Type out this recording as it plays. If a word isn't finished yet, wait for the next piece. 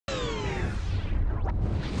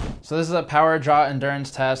So this is a power draw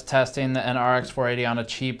endurance test testing an RX 480 on a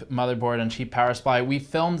cheap motherboard and cheap power supply. We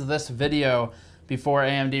filmed this video before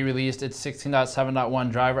AMD released its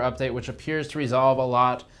 16.7.1 driver update, which appears to resolve a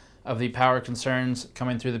lot of the power concerns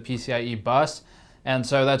coming through the PCIe bus. And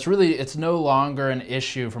so that's really, it's no longer an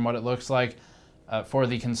issue from what it looks like for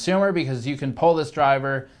the consumer, because you can pull this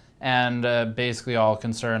driver and basically all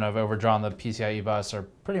concern of overdrawn the PCIe bus are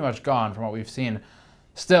pretty much gone from what we've seen.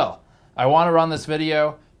 Still, I want to run this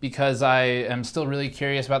video because I am still really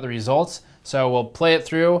curious about the results. So we'll play it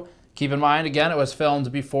through. Keep in mind, again, it was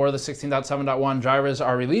filmed before the 16.7.1 drivers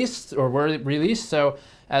are released or were released. So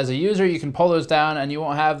as a user, you can pull those down and you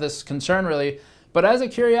won't have this concern really. But as a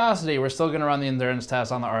curiosity, we're still going to run the endurance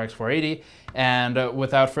test on the RX 480. And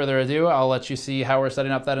without further ado, I'll let you see how we're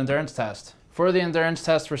setting up that endurance test. For the endurance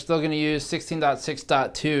test, we're still going to use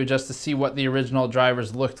 16.6.2 just to see what the original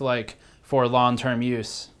drivers looked like for long-term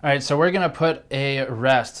use. All right, so we're going to put a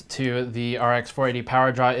rest to the RX 480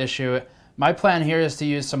 power draw issue. My plan here is to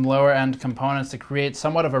use some lower-end components to create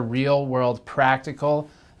somewhat of a real-world practical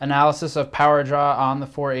analysis of power draw on the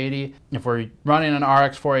 480. If we're running an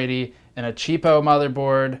RX 480 and a cheapo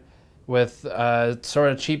motherboard with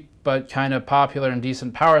sort of cheap but kind of popular and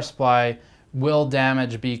decent power supply, will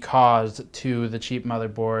damage be caused to the cheap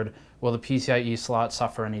motherboard? Will the PCIe slot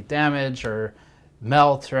suffer any damage or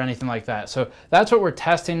melt or anything like that? So that's what we're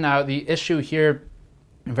testing now. The issue here,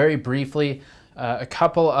 very briefly, a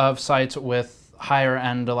couple of sites with higher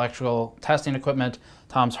end electrical testing equipment,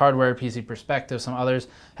 Tom's Hardware, PC Perspective, some others,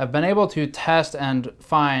 have been able to test and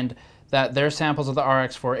find that their samples of the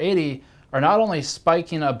RX 480 are not only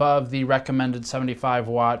spiking above the recommended 75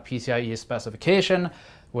 watt PCIe specification,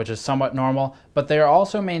 which is somewhat normal, but they are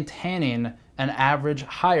also maintaining an average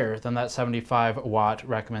higher than that 75 watt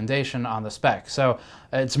recommendation on the spec. So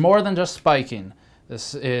it's more than just spiking.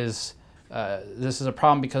 This is a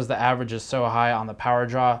problem because the average is so high on the power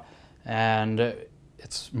draw, and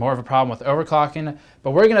it's more of a problem with overclocking,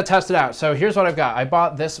 but we're gonna test it out. So here's what I've got. I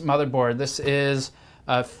bought this motherboard. This is,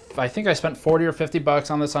 I think I spent 40 or 50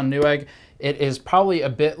 bucks on this on Newegg. It is probably a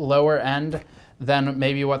bit lower end than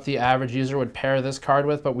maybe what the average user would pair this card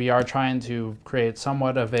with, but we are trying to create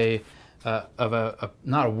somewhat of a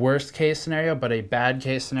not a worst case scenario, but a bad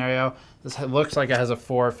case scenario. This looks like it has a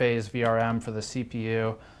 4-phase VRM for the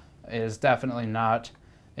CPU. It is definitely not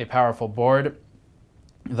a powerful board.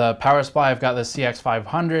 The power supply, I've got the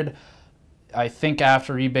CX500. I think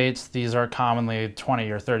after rebates, these are commonly 20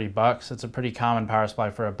 or 30 bucks. It's a pretty common power supply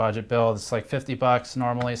for a budget build. It's like 50 bucks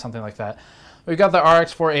normally, something like that. We've got the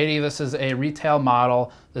RX 480. This is a retail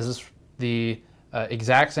model. This is the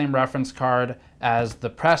exact same reference card as the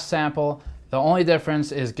press sample. The only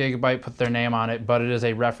difference is Gigabyte put their name on it, but it is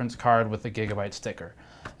a reference card with the Gigabyte sticker.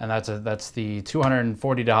 And that's the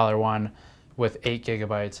 $240 one with 8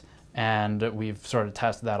 gigabytes, and we've sort of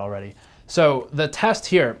tested that already. So the test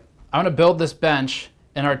here, I'm going to build this bench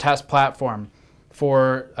in our test platform.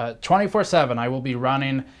 For 24/7, I will be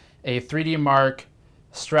running a 3D Mark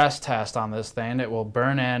stress test on this thing. It will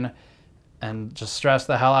burn in and just stress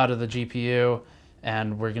the hell out of the GPU,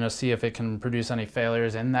 and we're going to see if it can produce any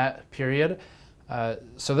failures in that period.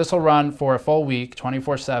 So this will run for a full week,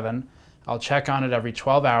 24/7. I'll check on it every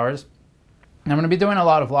 12 hours. And I'm going to be doing a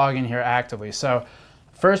lot of logging here actively. So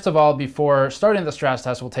first of all, before starting the stress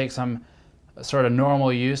test, we'll take some sort of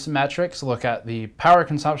normal use metrics, look at the power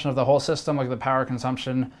consumption of the whole system, look at the power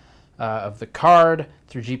consumption of the card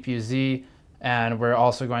through GPU-Z, and we're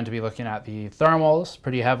also going to be looking at the thermals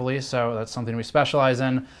pretty heavily, so that's something we specialize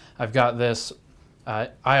in. I've got this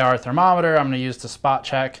IR thermometer I'm going to use to spot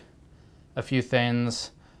check a few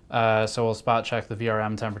things. So we'll spot check the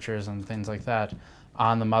VRM temperatures and things like that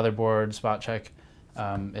on the motherboard, spot check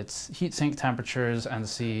its heatsink temperatures, and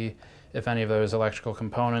see if any of those electrical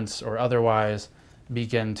components or otherwise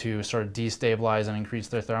begin to sort of destabilize and increase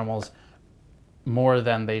their thermals more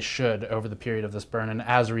than they should over the period of this burn-in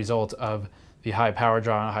as a result of the high power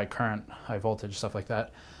draw, high current, high voltage, stuff like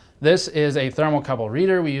that. This is a Thermocouple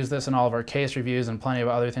Reader. We use this in all of our case reviews and plenty of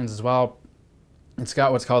other things as well. It's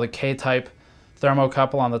got what's called a K-type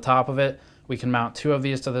thermocouple on the top of it. We can mount 2 of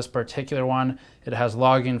these to this particular one. It has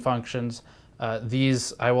logging functions.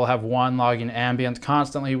 These, I will have one logging ambient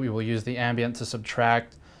constantly. We will use the ambient to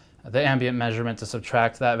subtract, the ambient measurement to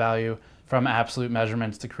subtract that value from absolute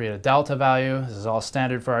measurements to create a delta value. This is all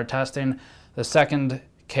standard for our testing. The second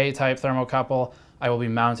K-type thermocouple I will be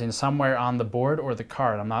mounting somewhere on the board or the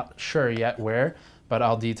card. I'm not sure yet where, but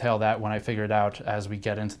I'll detail that when I figure it out as we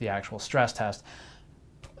get into the actual stress test.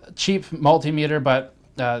 Cheap multimeter, but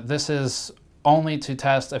this is only to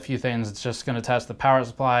test a few things. It's just going to test the power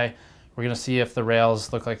supply We're going to see if the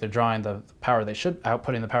rails look like they're drawing the power they should,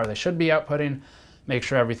 outputting the power they should be outputting. Make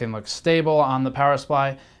sure everything looks stable on the power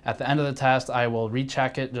supply. At the end of the test, I will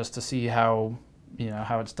recheck it just to see how,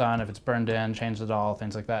 how it's done, if it's burned in, changed at all,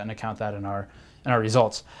 things like that, and account that in our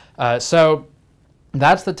results. So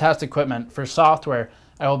that's the test equipment. For software,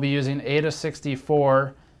 I will be using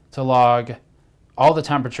AIDA64 to log all the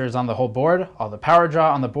temperatures on the whole board, all the power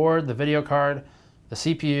draw on the board, the video card, the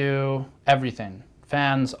CPU, everything.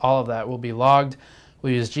 Fans, all of that will be logged.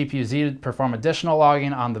 We'll use GPU-Z to perform additional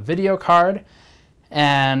logging on the video card.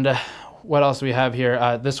 And what else do we have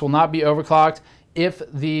here? This will not be overclocked. If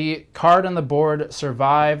the card and the board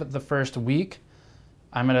survive the first week,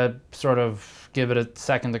 I'm going to sort of give it a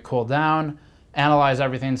second to cool down, analyze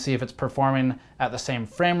everything, see if it's performing at the same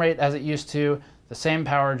frame rate as it used to, the same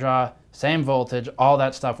power draw, same voltage, all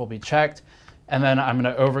that stuff will be checked. And then I'm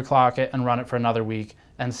going to overclock it and run it for another week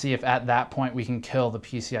and see if at that point we can kill the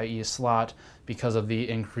PCIe slot because of the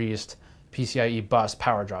increased PCIe bus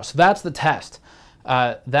power draw. So that's the test.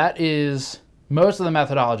 That is most of the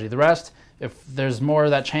methodology. The rest, if there's more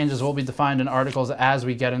that changes, will be defined in articles as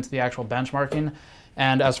we get into the actual benchmarking.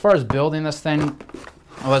 And as far as building this thing,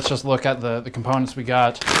 let's just look at the components we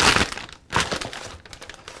got.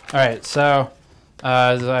 All right, so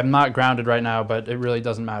I'm not grounded right now, but it really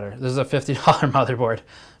doesn't matter. This is a $50 motherboard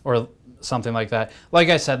or something like that. Like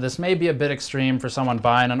I said, this may be a bit extreme for someone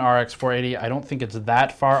buying an RX 480. I don't think it's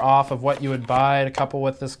that far off of what you would buy to couple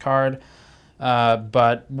with this card,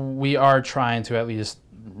 but we are trying to at least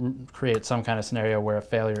create some kind of scenario where a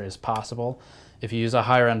failure is possible. If you use a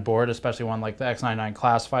higher end board, especially one like the X99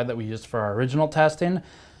 Classified that we used for our original testing,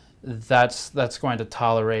 that's going to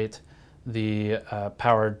tolerate the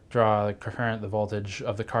power draw, the current, the voltage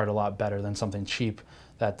of the card a lot better than something cheap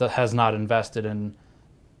that has not invested in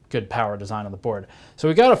good power design on the board. So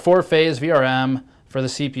we got a 4-phase VRM for the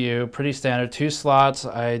CPU, pretty standard, 2 slots.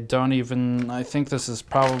 I think this is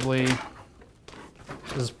probably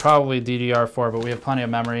DDR4, but we have plenty of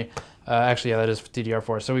memory. Actually, yeah, that is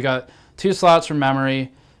DDR4. So we got 2 slots for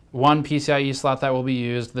memory, 1 PCIe slot that will be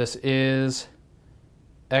used. This is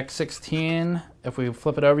X16. If we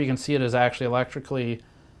flip it over, you can see it is actually electrically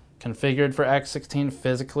configured for X16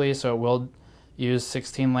 physically, so it will use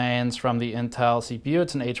 16 lanes from the Intel CPU.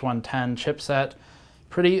 It's an H110 chipset,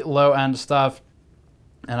 pretty low-end stuff,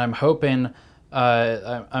 and I'm hoping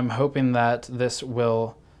that this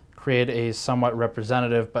will create a somewhat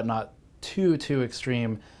representative but not too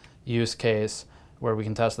extreme use case where we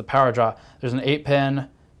can test the power draw. There's an 8-pin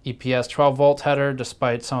EPS 12-volt header,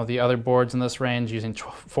 despite some of the other boards in this range using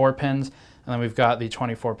 4 pins. And then we've got the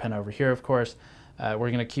 24-pin over here, of course. We're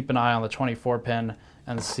going to keep an eye on the 24-pin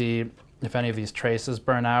and see if any of these traces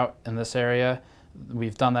burn out in this area.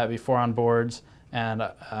 We've done that before on boards, and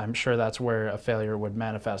I'm sure that's where a failure would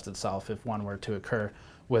manifest itself if one were to occur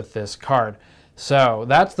with this card. So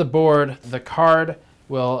that's the board. The card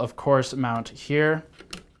will, of course, mount here.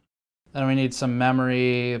 Then we need some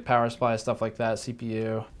memory, power supply, stuff like that,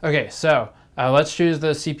 CPU. Okay, so let's choose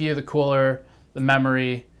the CPU, the cooler, the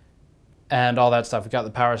memory, and all that stuff. We've got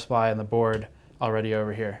the power supply and the board already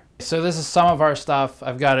over here. So this is some of our stuff.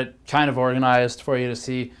 I've got it kind of organized for you to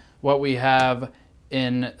see what we have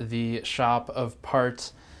in the shop of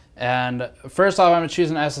parts. And first off, I'm gonna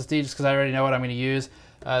choose an SSD just because I already know what I'm gonna use.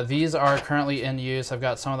 These are currently in use. I've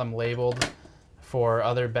got some of them labeled for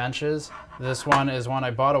other benches. This one is one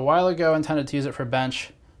I bought a while ago, intended to use it for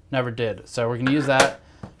bench, never did. So we're gonna use that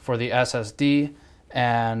for the SSD.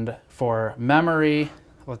 And for memory,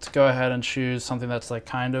 let's go ahead and choose something that's like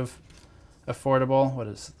kind of affordable. What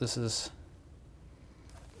is this?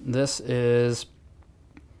 This is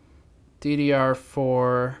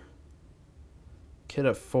DDR4 kit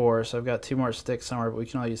of 4, so I've got 2 more sticks somewhere, but we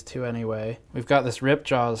can only use 2 anyway. We've got this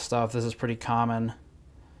Ripjaws stuff. This is pretty common.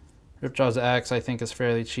 Ripjaws X I think is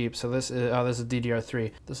fairly cheap. So this is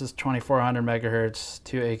DDR3. This is 2400 megahertz,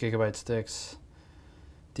 2 8GB sticks,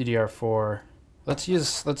 DDR4. Let's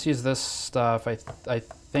use this stuff. I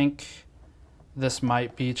think this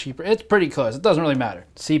might be cheaper. It's pretty close. It doesn't really matter.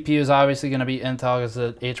 CPU is obviously going to be Intel because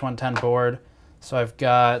it's an H110 board. So I've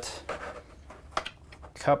got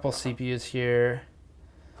a couple CPUs here.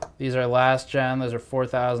 These are last gen. Those are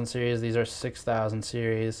 4000 series. These are 6000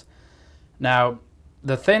 series. Now,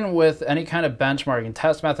 the thing with any kind of benchmarking,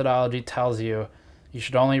 test methodology tells you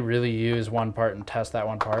should only really use one part and test that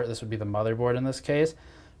one part. This would be the motherboard in this case.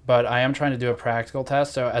 But I am trying to do a practical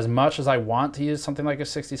test. So as much as I want to use something like a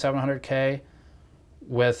 6700K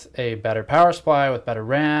with a better power supply, with better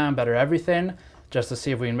RAM, better everything, just to see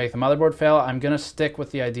if we can make the motherboard fail, I'm going to stick with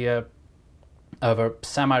the idea of a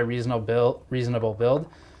semi-reasonable build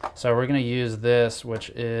So we're going to use this, which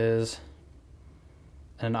is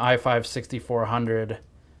an i5-6400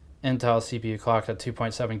 Intel CPU clocked at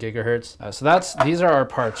 2.7 gigahertz. So these are our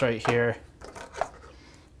parts right here.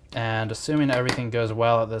 And assuming everything goes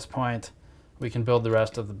well at this point, we can build the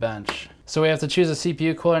rest of the bench. So we have to choose a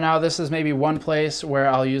CPU cooler now. This is maybe one place where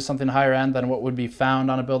I'll use something higher end than what would be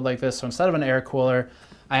found on a build like this. So instead of an air cooler,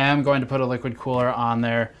 I am going to put a liquid cooler on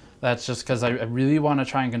there. That's just because I really want to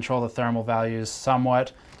try and control the thermal values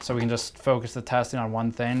somewhat, so we can just focus the testing on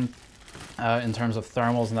one thing in terms of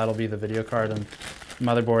thermals, and that'll be the video card and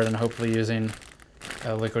motherboard, and hopefully using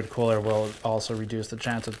a liquid cooler will also reduce the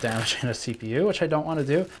chance of damaging a CPU, which I don't want to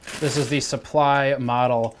do. This is the supply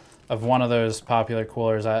model of one of those popular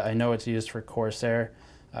coolers. I know it's used for Corsair.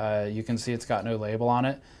 You can see it's got no label on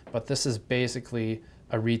it, but this is basically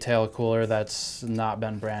a retail cooler that's not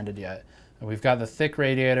been branded yet. We've got the thick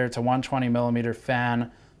radiator. It's a 120 millimeter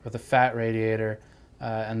fan with a fat radiator,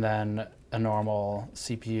 and then a normal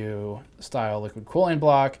CPU style liquid cooling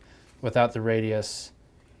block without the radius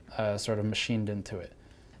sort of machined into it.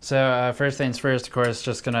 So first things first, of course,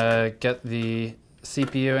 just gonna get the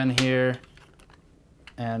CPU in here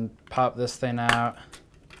and pop this thing out,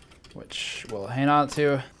 which we'll hang on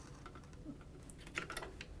to.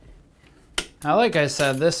 Now, like I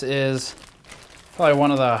said, this is probably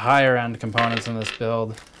one of the higher end components in this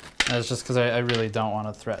build. And it's just because I really don't want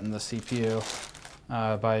to threaten the CPU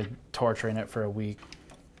by torturing it for a week.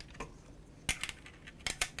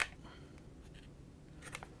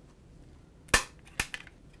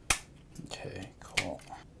 Okay, cool.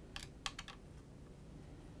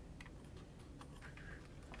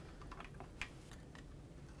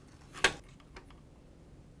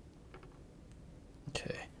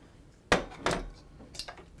 Okay.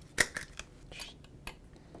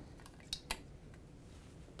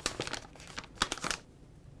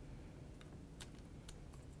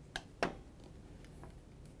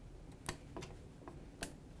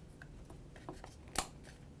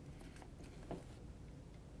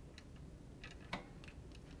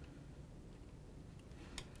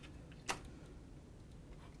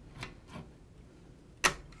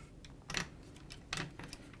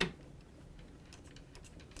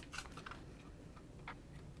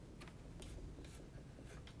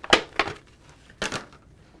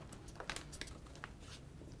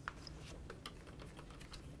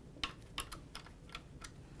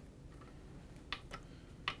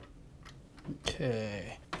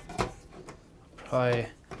 Okay,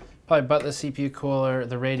 probably butt the CPU cooler,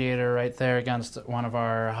 the radiator right there against one of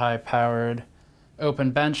our high-powered open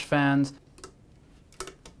bench fans.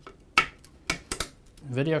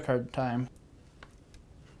 Video card time.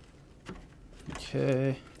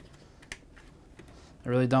 Okay. I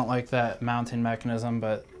really don't like that mounting mechanism,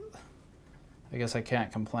 but I guess I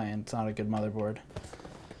can't complain. It's not a good motherboard.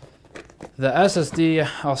 The SSD,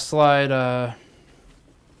 I'll slide, I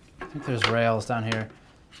think there's rails down here.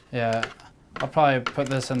 Yeah, I'll probably put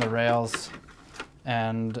this in the rails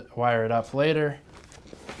and wire it up later.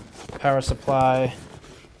 Power supply.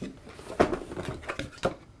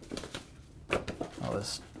 All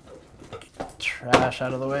this trash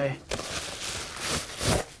out of the way.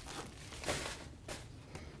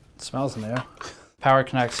 It smells new. Power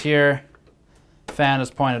connects here. Fan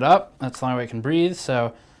is pointed up. That's the only way it can breathe.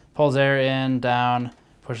 So pulls air in, down,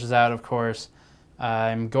 pushes out, of course.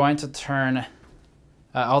 I'm going to turn,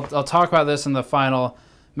 I'll talk about this in the final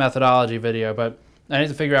methodology video, but I need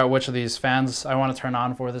to figure out which of these fans I want to turn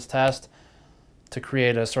on for this test to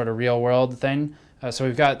create a sort of real world thing. So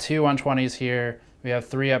we've got two 120s here. We have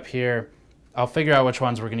three up here. I'll figure out which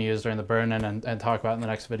ones we're going to use during the burn-in and talk about in the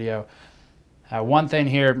next video. One thing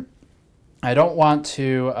here, I don't want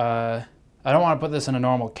to put this in a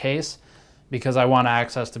normal case because I want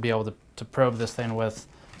access to be able to probe this thing with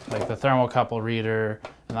like the Thermocouple Reader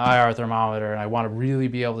and the IR thermometer, and I want to really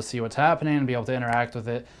be able to see what's happening and be able to interact with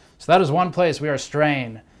it. So that is one place we are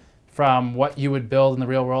straying from what you would build in the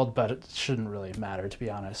real world, but it shouldn't really matter, to be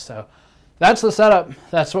honest. So that's the setup.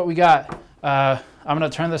 That's what we got. I'm going to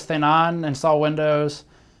turn this thing on, install Windows,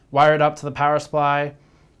 wire it up to the power supply,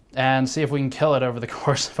 and see if we can kill it over the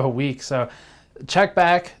course of a week. So check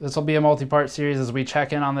back. This will be a multi-part series as we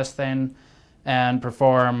check in on this thing and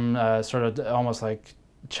perform sort of almost like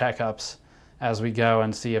checkups as we go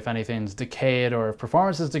and see if anything's decayed or if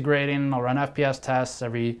performance is degrading. I'll run FPS tests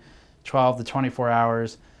every 12 to 24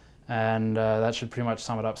 hours, and that should pretty much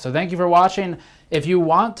sum it up. So thank you for watching. If you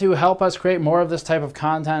want to help us create more of this type of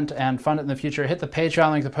content and fund it in the future, hit the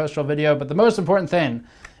Patreon link, the post-roll video. But the most important thing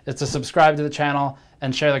is to subscribe to the channel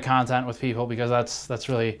and share the content with people, because that's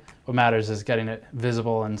really what matters, is getting it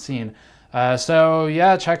visible and seen. So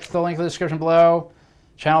yeah, check the link in the description below.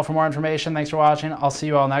 channel for more information. Thanks for watching. I'll see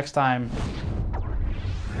you all next time.